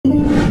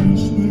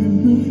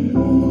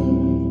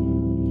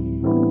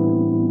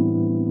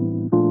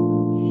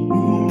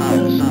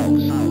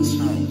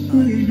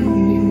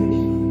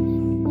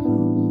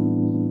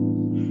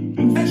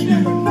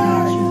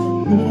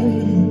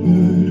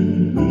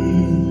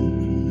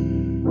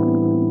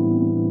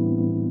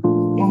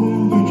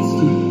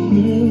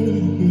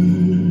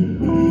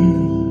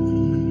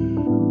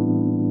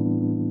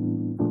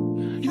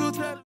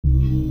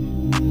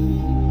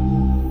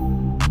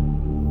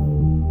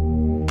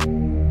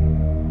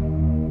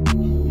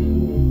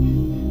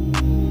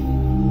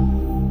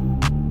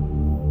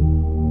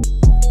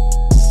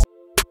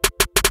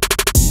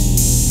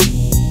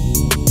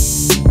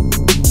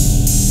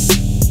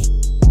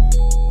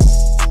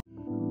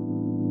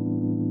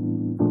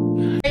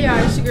Hey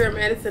y'all, it's your girl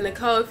Madison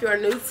Nicole. If you are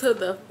new to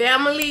the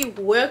family,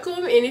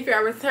 welcome, and if you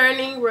are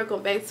returning,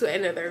 welcome back to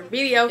another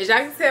video. As y'all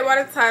can tell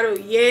by the title,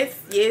 yes,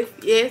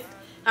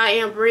 I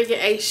am bringing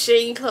a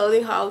Shein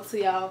clothing haul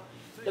to y'all.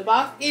 The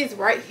box is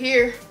right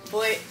here,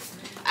 but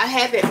I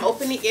haven't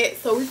opened it yet,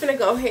 so we're gonna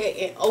go ahead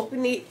and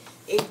open it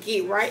and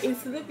get right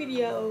into the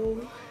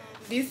video.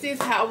 This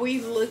is how we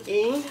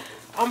looking.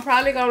 I'm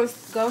probably gonna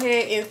go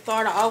ahead and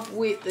start off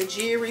with the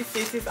jewelry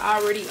since it's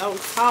already on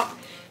top,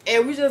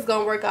 and we're just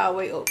gonna work our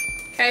way up.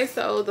 Okay,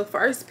 so the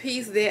first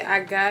piece that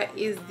I got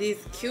is this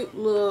cute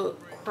little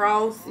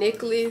cross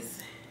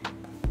necklace.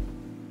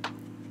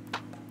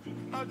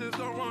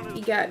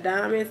 He got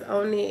diamonds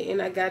on it,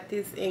 and I got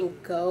this in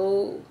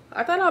gold.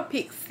 I thought I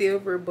picked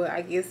silver, but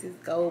I guess it's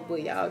gold.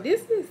 But y'all,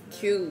 this is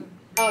cute.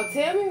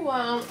 Tell me why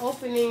I'm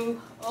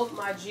opening up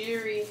my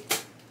jewelry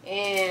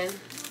and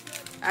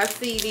I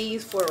see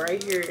these four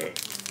right here.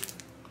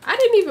 I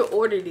didn't even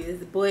order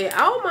this, but I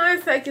don't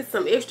mind taking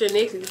some extra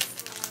necklace.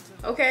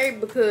 Okay,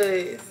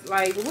 because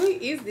like, what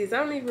is this? I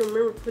don't even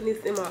remember putting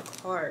this in my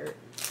cart.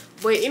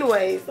 But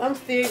anyways, I'm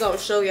still gonna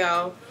show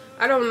y'all.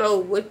 I don't know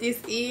what this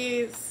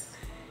is.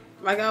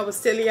 Like I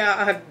was telling y'all,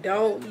 I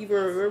don't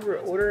even remember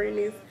ordering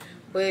this,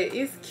 but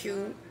it's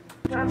cute.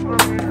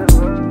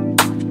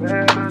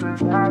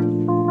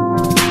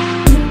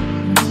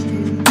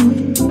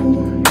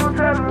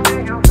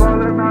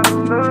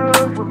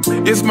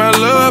 It's my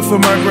love for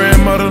my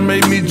grandmother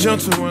made me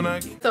gentle when I...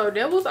 So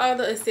that was all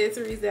the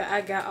accessories that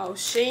I got off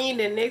Shein.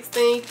 The next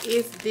thing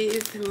is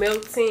this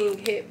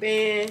melting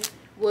headband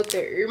with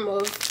the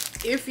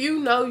earmuffs. If you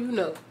know, you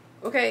know.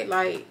 Okay,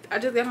 like I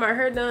just got my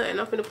hair done and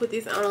I'm gonna put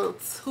this on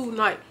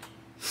tonight.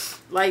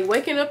 Like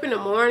waking up in the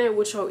morning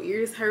with your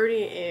ears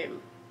hurting and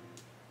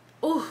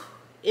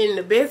and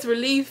the best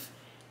relief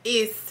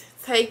is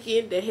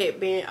taking the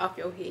headband off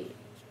your head.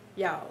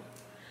 Y'all,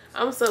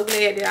 I'm so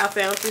glad that I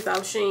found this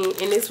off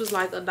Shein, and this was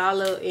like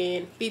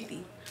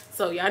 $1.50.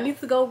 So y'all need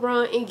to go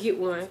run and get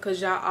one,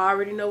 because y'all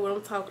already know what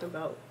I'm talking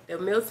about. The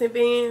melting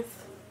bands,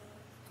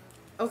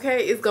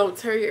 okay, it's gonna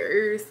tear your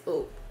ears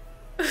up.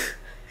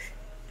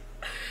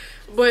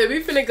 But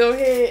we finna go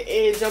ahead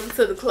and jump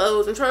into the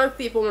clothes. I'm trying to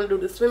see if I want to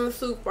do the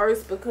swimsuit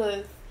first,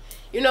 because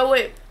you know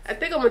what, I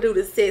think I'm gonna do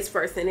the sets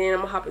first, and then I'm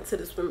gonna hop into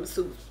the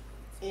swimsuit.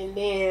 And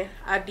then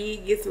I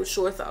did get some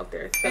shorts out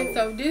there.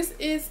 So this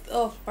is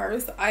the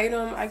first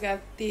item. I got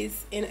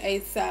this in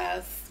a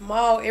size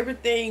small.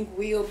 Everything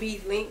will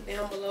be linked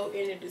down below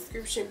in the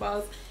description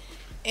box.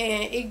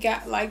 And it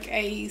got like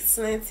a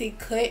slanty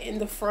cut in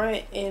the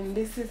front, and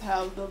this is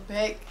how the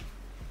back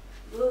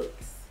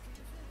looks.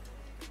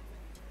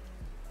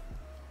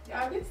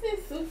 Y'all, this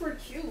is super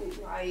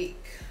cute.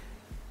 Like,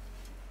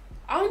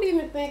 I don't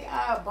even think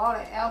I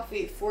bought an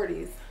outfit for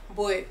this,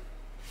 but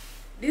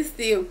this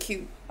still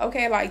cute.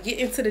 Okay, like get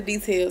into the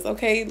details.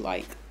 Okay,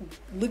 like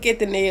look at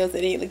the nails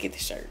and then look at the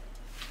shirt.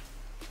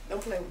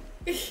 Don't play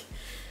with me.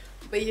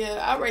 But yeah,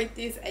 I rate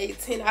this a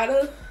 10 out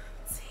of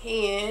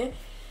 10,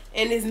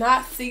 and it's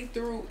not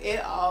see-through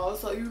at all,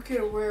 so you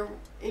can wear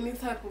any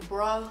type of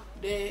bra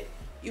that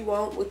you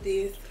want with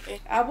this. And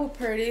I will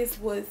pair this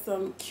with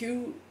some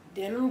cute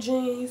denim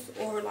jeans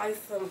or like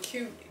some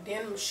cute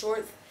denim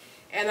shorts.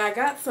 And I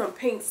got some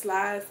pink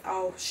slides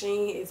off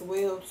Shein as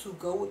well to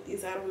go with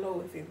this. I don't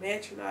know if it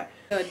match or not.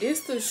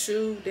 This the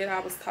shoe that I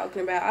was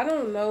talking about. I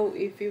don't know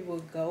if it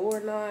will go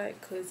or not,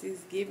 because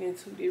it's giving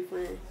two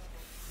different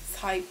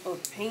type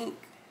of pink.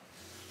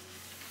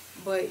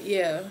 But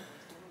yeah,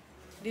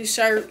 this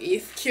shirt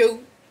is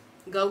cute.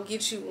 Go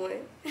get you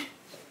one.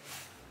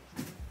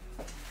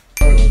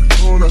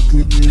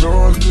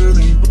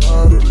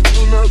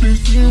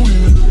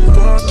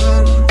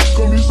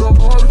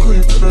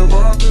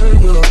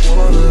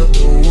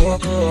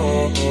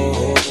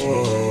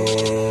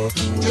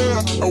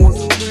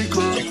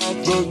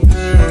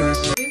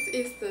 This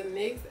is the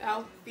next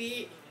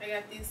outfit. I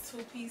got this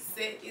two-piece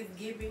set. It's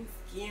giving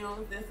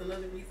Skims. That's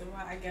another reason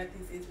why I got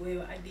this as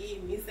well. I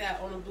did miss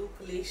out on a blue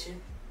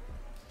collection.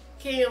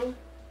 Kim,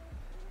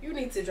 you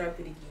need to drop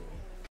it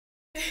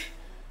again.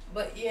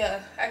 But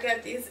yeah, I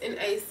got this in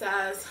a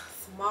size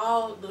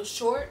small. The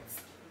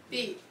shorts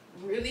fit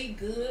really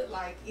good.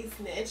 Like, it's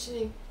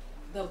matching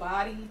the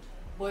body,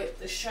 but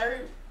the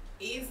shirt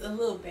is a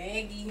little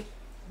baggy.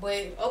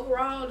 But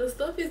overall, the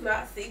stuff is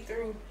not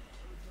see-through.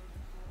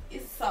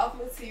 It's soft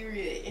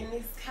material, and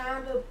it's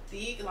kind of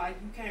thick. Like,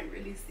 you can't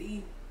really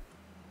see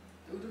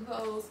through the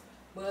clothes.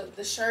 But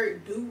the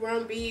shirt do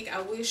run big.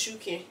 I wish you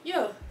can.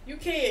 Yeah, you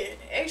can.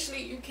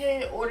 Actually, you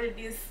can order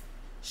this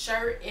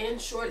shirt and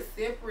shorts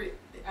separate.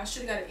 I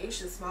should have got an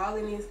extra small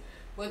in this,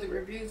 but the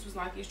reviews was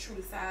like it's true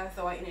to size,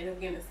 so I ended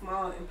up getting a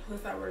small. And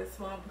plus I wear a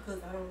small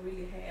because I don't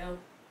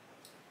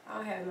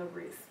have no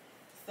wrist.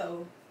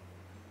 So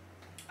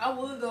I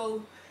would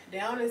go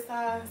down in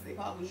size if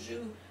I was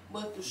you,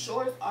 but the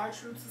shorts are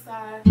true to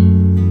size.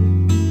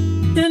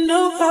 You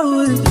know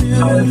how it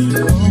feels.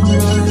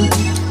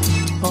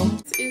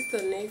 This is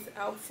the next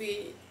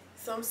outfit.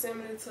 Some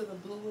similar to the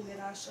blue one that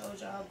I showed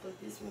y'all, but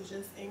this one's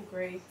just in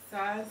gray,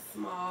 size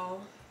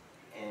small,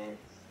 and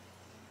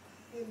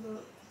it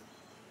looks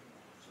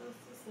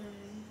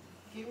saying?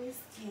 Give me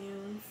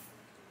skins.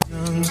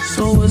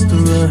 So what's the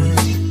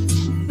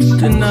rush?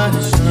 Tonight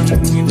is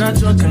young, you're not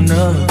drunk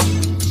enough.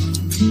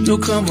 You'll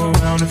come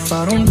around if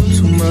I don't do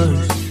too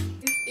much.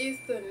 This is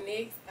the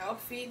next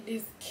outfit.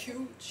 This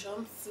cute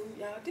jumpsuit,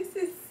 y'all. This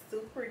is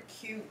super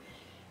cute.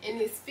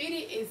 And it's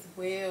fitted as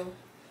well.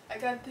 I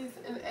got this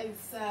in a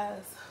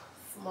size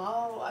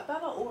small. I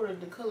thought I ordered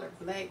the color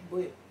black,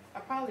 but I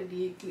probably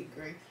did get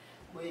gray.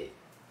 But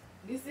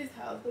this is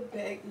how the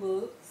back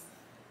looks.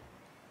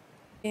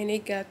 And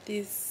it got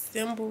this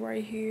symbol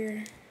right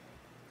here.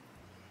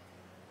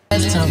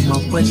 Last time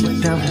I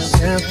went down the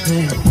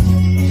champagne.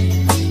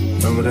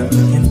 Remember that?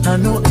 And I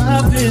know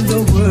I've been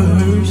the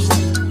worst,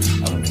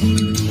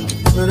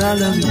 but I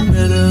love you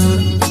better.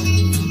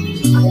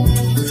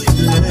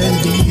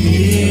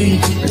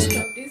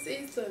 So this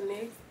is the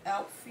next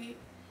outfit.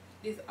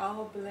 This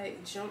all black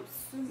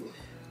jumpsuit,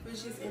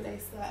 which is in a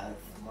size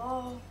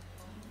small.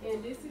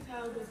 And this is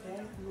how the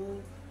back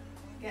looks.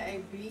 Got a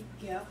big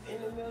gap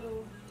in the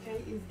middle.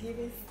 Okay, it's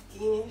giving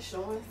skin,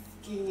 showing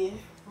skin,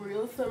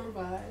 real summer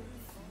vibes.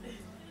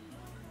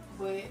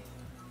 But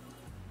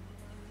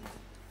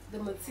the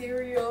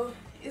material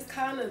is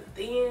kind of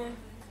thin,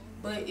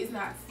 but it's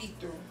not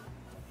see-through.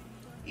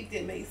 If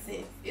that makes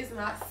sense, it's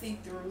not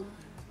see-through.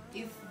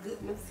 It's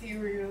good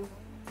material.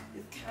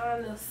 It's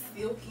kind of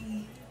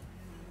silky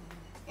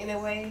in a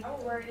way. I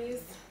would wear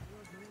this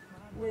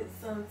with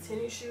some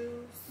tennis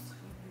shoes,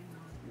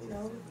 you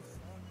know,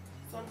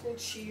 something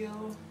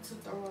chill to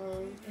throw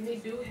on. And they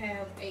do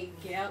have a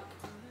gap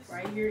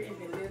right here in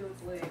the middle,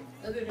 but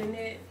other than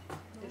that,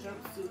 the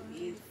jumpsuit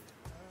is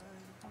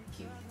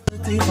cute.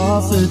 They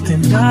offer,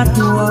 then not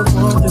who I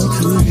want them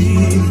to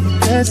be.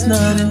 That's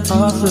not an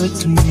offer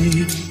to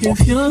me.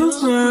 If you're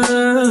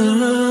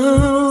around,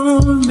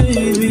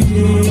 baby,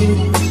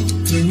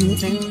 then you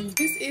ain't.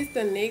 This is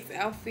the next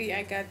outfit.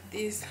 I got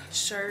this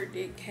shirt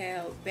that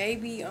had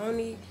baby on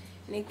it,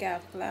 and it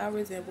got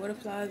flowers and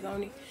butterflies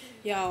on it.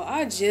 Y'all,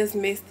 I just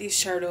messed this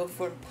shirt up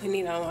for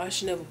putting it on. I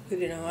should never put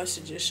it on. I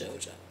should just show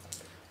y'all.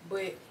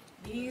 But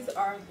these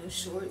are the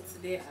shorts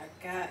that I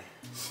got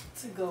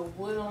to go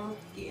with them.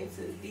 Get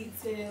into the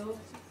details.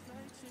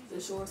 The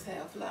shorts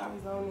have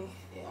flowers on it,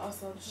 and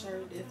also the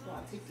shirt. That's why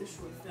I picked the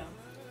shorts out.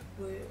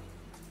 But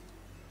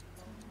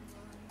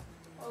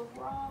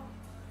overall,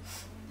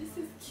 this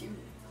is cute.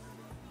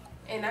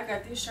 And I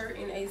got this shirt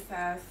in a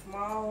size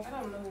small. I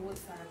don't know what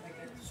size I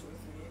got the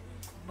shorts in,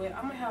 but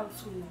I'm gonna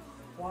have to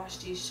wash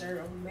this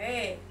shirt. I'm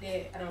mad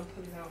that I don't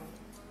put it on.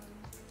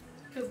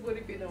 Cause what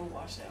if it don't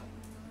wash out?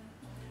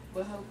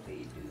 But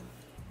hopefully it do.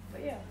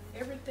 But yeah,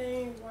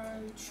 everything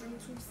runs true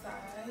to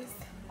size.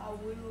 I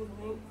will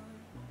link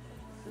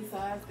the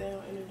size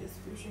down in the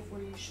description for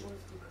these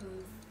shorts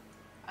because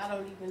I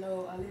don't even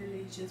know. I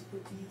literally just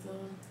put these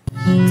on.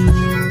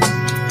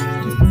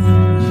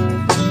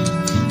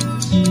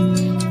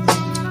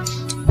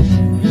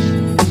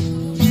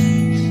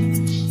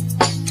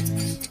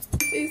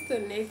 This is the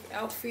next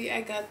outfit.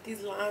 I got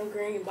this lime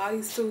green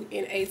bodysuit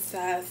in a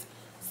size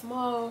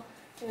small,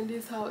 and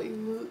this how it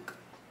look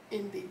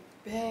in the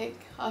back.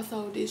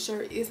 Also, this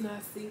shirt is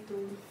not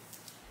see-through,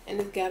 and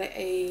it's got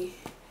a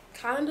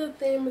kind of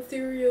thin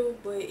material,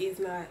 but it's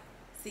not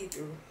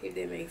see-through, if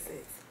that makes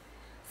sense.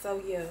 So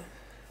yeah,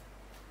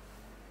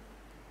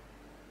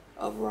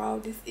 overall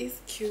this is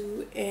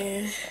cute.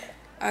 And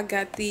I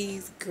got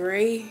these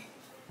gray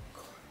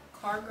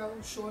cargo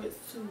shorts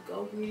to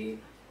go with it.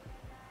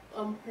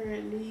 I'm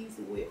pairing these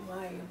with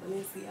my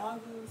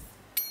Balenciagas,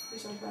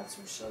 which I'm about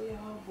to show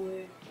y'all.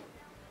 But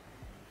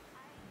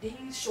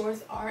these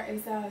shorts are a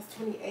size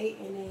 28,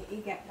 and then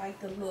it got like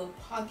the little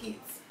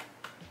pockets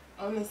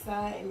on the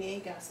side, and then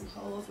it got some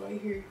holes right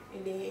here,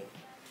 and then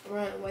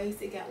around the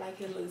waist it got like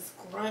a little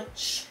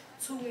scrunch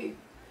to it.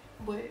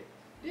 But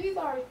these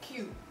are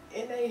cute,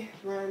 and they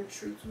run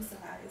true to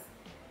size.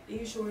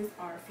 These shorts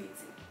are fitted,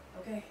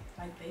 okay?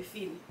 Like they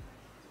fit me.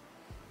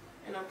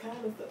 And I'm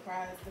kind of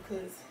surprised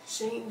because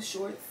Shein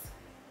shorts,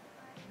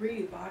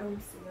 really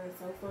bottoms, run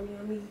so funny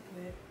on me,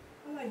 but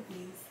I like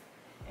these.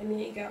 And then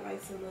it got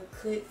like some little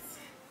cuts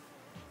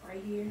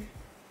right here.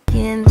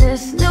 In the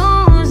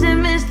snooze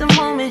and miss the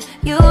moment.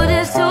 You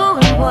just too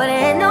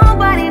important.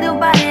 Nobody do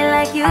body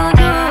like you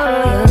do.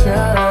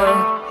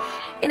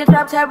 In the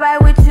drop top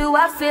right with you,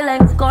 I feel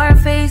like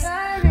Scarface.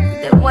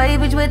 The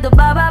wavage with the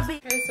baba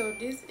beat. Okay, so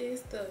this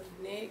is the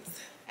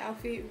next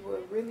outfit.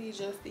 With really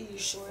just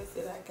these shorts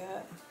that I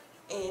got,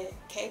 and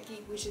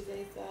khaki, which is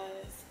a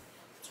size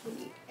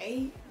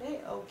 28.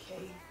 They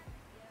okay,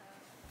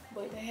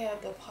 but they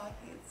have the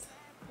pockets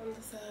on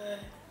the side.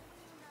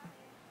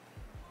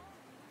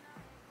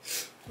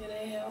 Yeah,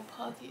 they have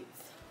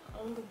pockets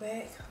on the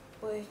back,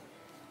 but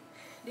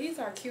these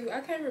are cute.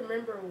 I can't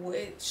remember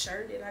what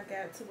shirt that I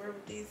got to wear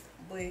with this,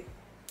 but you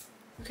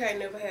can't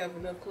never have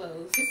enough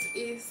clothes. This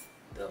is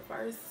the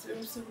first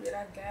swimsuit that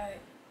I got.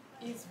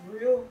 It's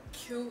real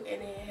cute,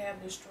 and then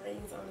have the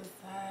strings on the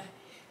side,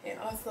 and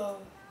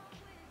also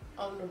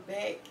on the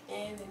back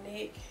and the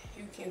neck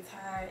you can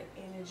tie it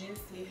and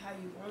adjust it how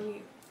you want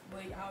it.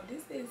 But y'all,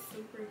 this is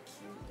super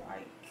cute.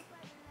 Like,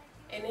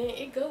 And then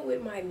it go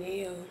with my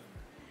nail.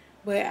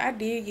 But I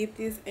did get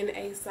this in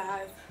a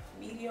size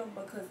medium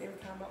because every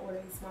time I order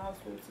a small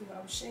swimsuit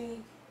off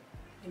Shein,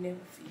 it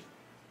never fit.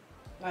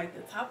 Like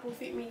the top will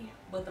fit me,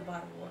 but the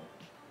bottom won't.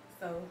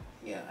 So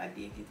yeah, I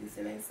did get this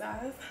in a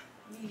size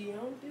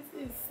medium. This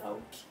is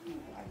so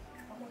cute. Like,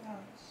 oh my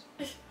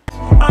gosh.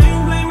 Are you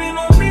blaming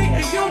on me?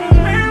 If you're the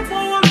man for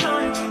one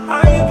time,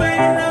 are you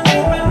blaming on me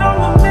when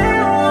I'm the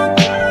man one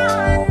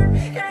time?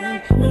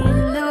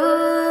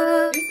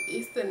 This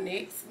is the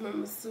next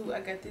swimsuit.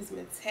 I got this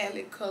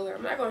metallic color.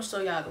 I'm not gonna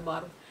show y'all the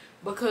bottom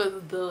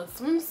because the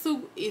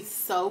swimsuit is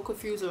so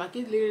confusing. Like,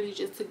 it literally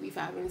just took me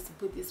 5 minutes to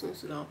put this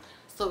swimsuit on.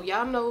 So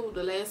y'all know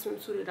the last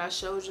swimsuit that I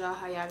showed y'all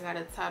how y'all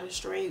gotta tie the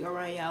string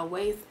around y'all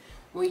waist.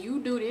 When you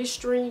do this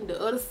string, the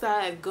other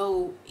side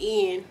go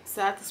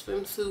inside the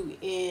swimsuit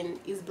and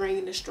it's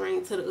bringing the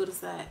string to the other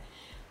side.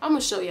 I'm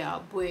gonna show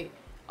y'all, but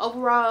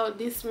overall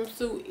this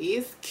swimsuit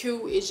is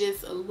cute. It's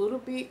just a little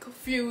bit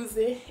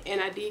confusing,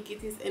 and I did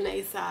get this in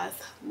a size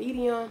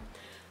medium,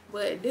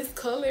 but this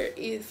color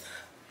is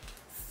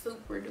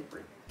super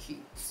duper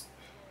cute.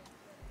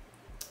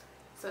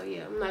 So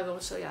yeah, I'm not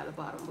gonna show y'all the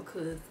bottom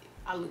because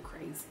I look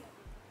crazy.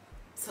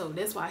 So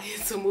that's why I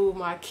had to move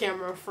my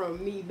camera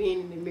from me being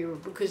in the mirror,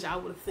 because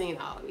y'all would have seen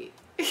all of it.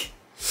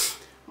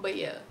 But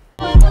yeah.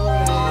 This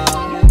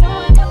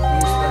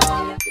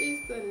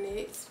is the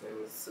next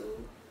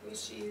swimsuit,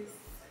 which is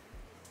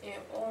in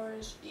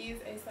orange.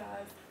 Is a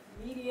size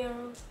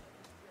medium.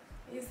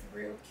 It's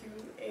real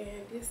cute,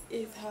 and this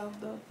is how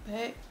the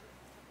back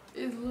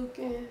is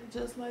looking,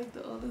 just like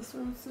the other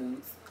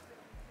swimsuits.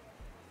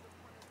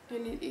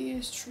 And it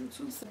is true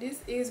too. So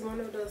this is one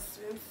of the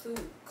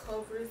swimsuit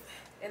covers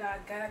that I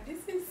got.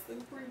 This is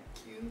super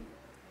cute,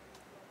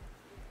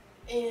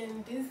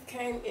 and this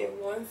came in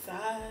one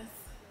size.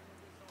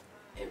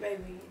 And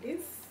baby,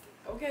 this,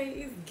 okay,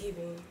 it's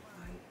giving.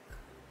 Like,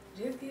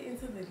 just get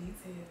into the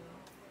detail.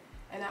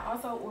 And I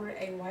also ordered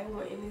a white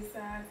one in this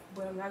size,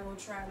 but I'm not gonna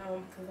try it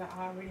on because I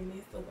already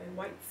messed up a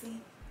white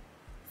tee.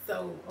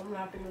 So I'm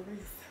not gonna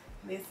risk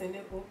messing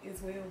it up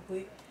as well.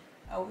 But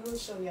I will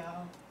show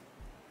y'all.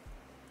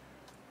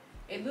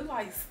 It look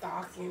like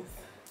stockings,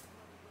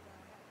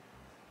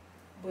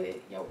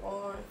 but your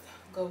arms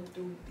go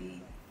through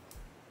these.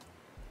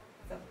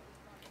 So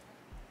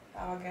I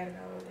got it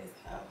on.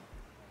 That's how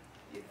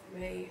it's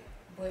made.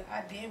 But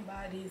I didn't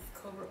buy this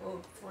cover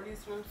up for this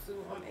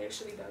swimsuit. I'm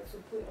actually about to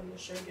put on the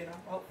shirt that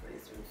I bought for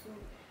this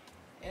swimsuit,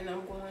 and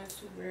I'm going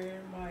to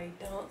wear my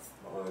dunks,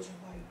 my orange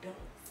and white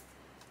dunks,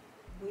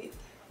 with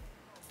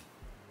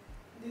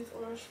this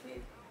orange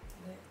fit.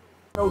 But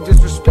No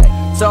disrespect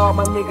to all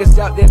my niggas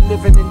out there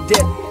living in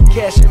debt,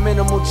 cash and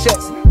minimal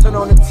checks. Turn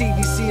on the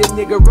TV, see a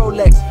nigga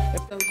Rolex.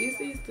 So this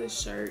is the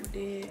shirt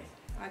that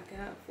I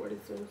got for the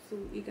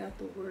swimsuit. It got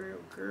the word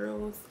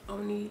girls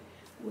on it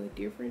with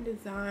different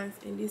designs,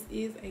 and this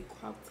is a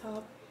crop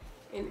top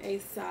in a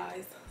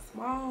size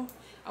small.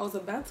 I was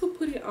about to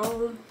put it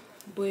on,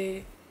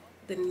 but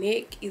the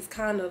neck is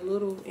kind of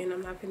little, and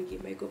I'm not gonna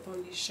get makeup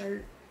on this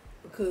shirt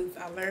because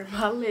I learned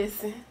my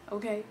lesson.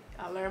 Okay,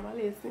 I learned my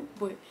lesson.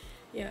 But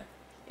yeah,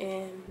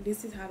 and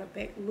this is how the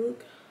back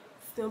look,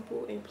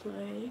 simple and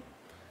plain.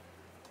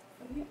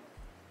 So yeah,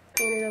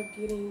 ended up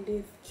getting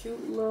this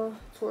cute little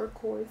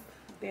turquoise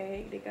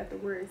bag. They got the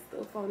word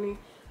stuff on it.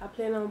 I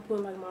plan on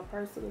putting like my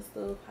personal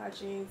stuff,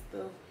 hygiene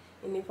stuff,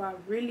 and if I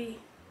really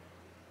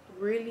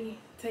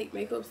take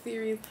makeup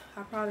serious,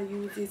 I probably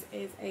use this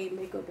as a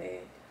makeup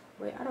bag.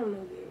 But I don't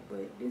know yet.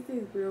 But this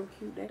is real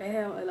cute. They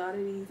have a lot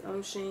of these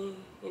on Shein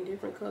in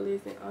different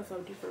colors and also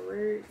different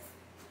words.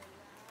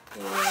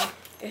 And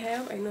it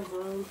have enough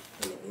room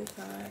in the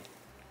inside.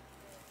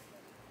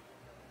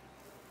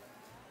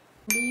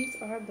 These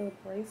are the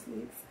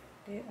bracelets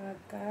that I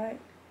got.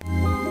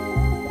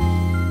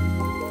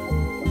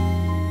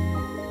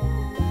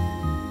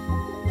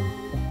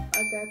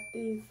 I got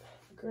this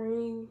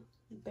green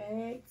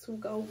bag to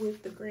go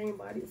with the green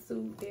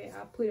bodysuit that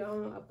I put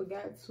on. I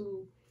forgot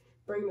to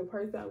bring the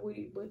purse out with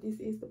it, but this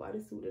is the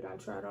bodysuit that I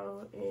tried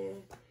on,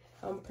 and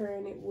I'm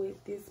pairing it with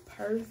this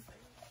purse.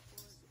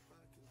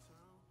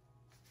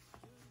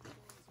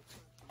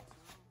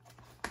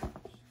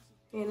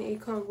 And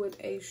it comes with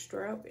a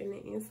strap in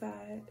the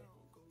inside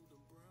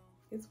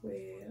as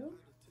well.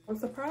 I'm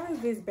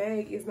surprised this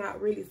bag is not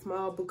really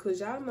small,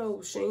 because y'all know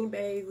Shein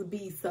bags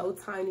be so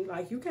tiny.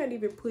 Like, you can't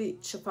even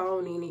put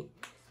chiffon in it.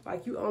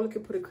 Like, you only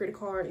can put a credit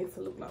card and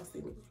some lip gloss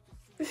in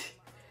it.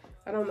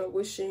 I don't know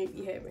what Shein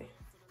be having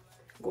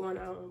going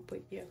on,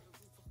 but yeah.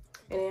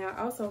 And then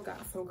I also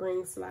got some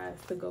green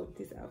slides to go with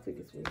this outfit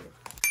as well.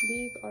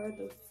 These are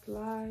the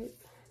slides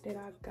that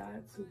I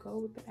got to go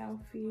with the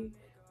outfit,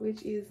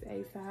 which is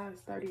a size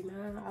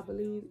 39. I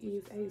believe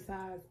is a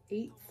size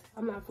 8.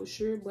 I'm not for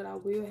sure, but I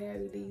will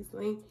have these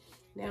linked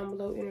down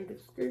below in the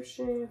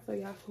description, so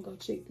y'all can go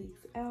check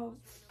these out.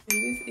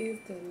 And this is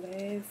the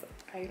last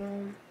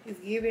item. It's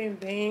giving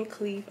Van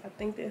Cleef. I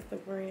think that's the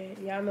brand.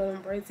 Y'all know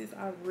them bracelets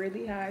are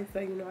really high,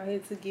 so you know I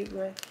had to get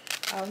one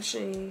off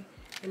Shein.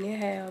 And they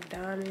have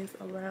diamonds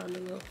around the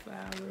little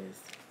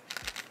flowers.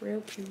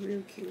 Real cute,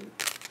 real cute.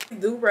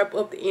 Do wrap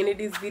up the end of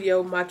this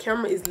video. My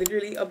camera is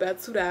literally about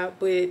to die,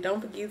 but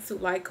don't forget to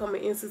like,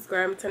 comment, and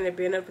subscribe, and turn that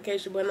bell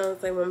notification button on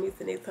so you won't miss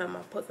the next time I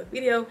post a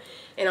video.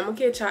 And I'm gonna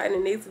catch y'all in the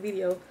next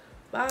video.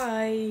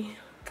 Bye.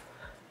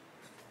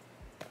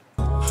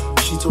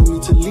 She told me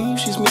to leave,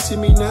 she's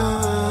missing me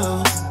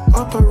now.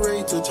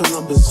 Operator, turn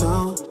up the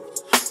sound.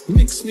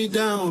 Mix me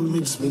down,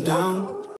 mix me down.